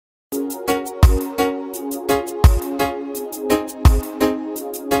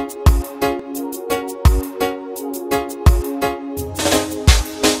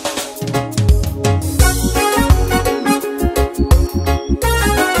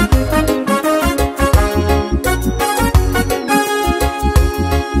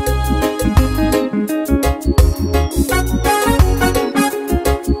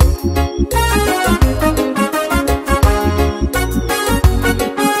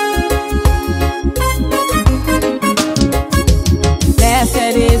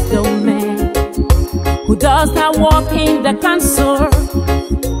does not walk in the counsel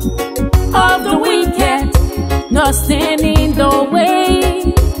of the wicked, nor stand in the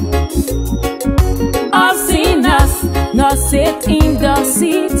way of sinners, nor sit in the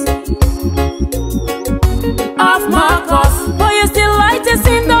seat of mockers. For his delight is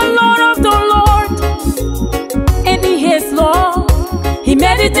in the Lord of the Lord, and in his law he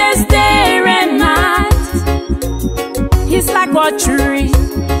meditates day and night. He's like a tree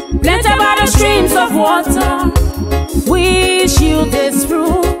planted by the streams of water, which yield its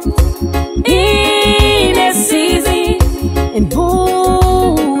fruit in a season, and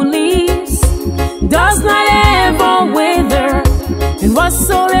whose leaves does not ever wither, and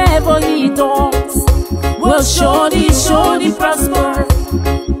whatsoever he does will surely, surely prosper.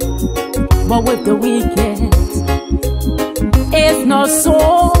 But with the wicked, it's not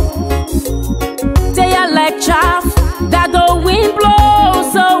so. They are like chaff that the wind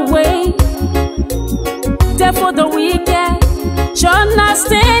blows away. Therefore the wicked shall not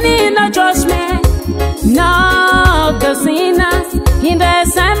stand in the judgment, nor the sinners in the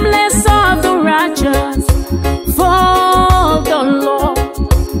assemblies of the righteous. For the Lord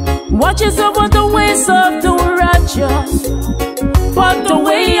watches over the ways of the righteous, but the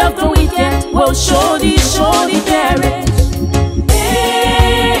way of the wicked will surely, surely perish.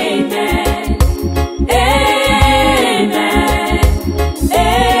 Amen. Amen.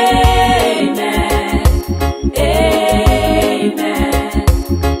 Amen. Amen.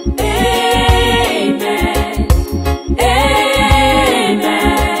 Amen.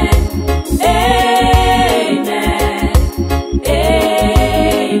 Amen.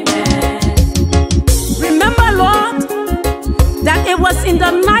 Amen. Remember, Lord, that it was in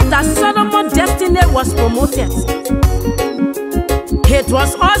the night that Solomon's destiny was promoted. It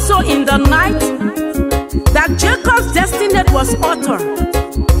was also in the night that Jacob's destiny was uttered.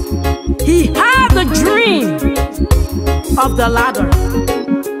 He had the dream of the ladder.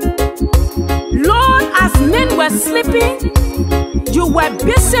 Lord, as men were sleeping, you were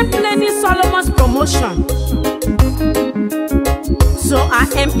busy planning Solomon's promotion. So I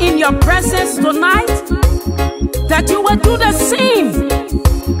am in your presence tonight, that you will do the same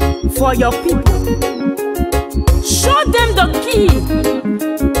for your people. Show them the key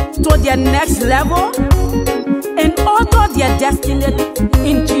to their next level and alter their destiny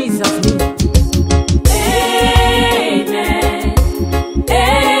in Jesus' name.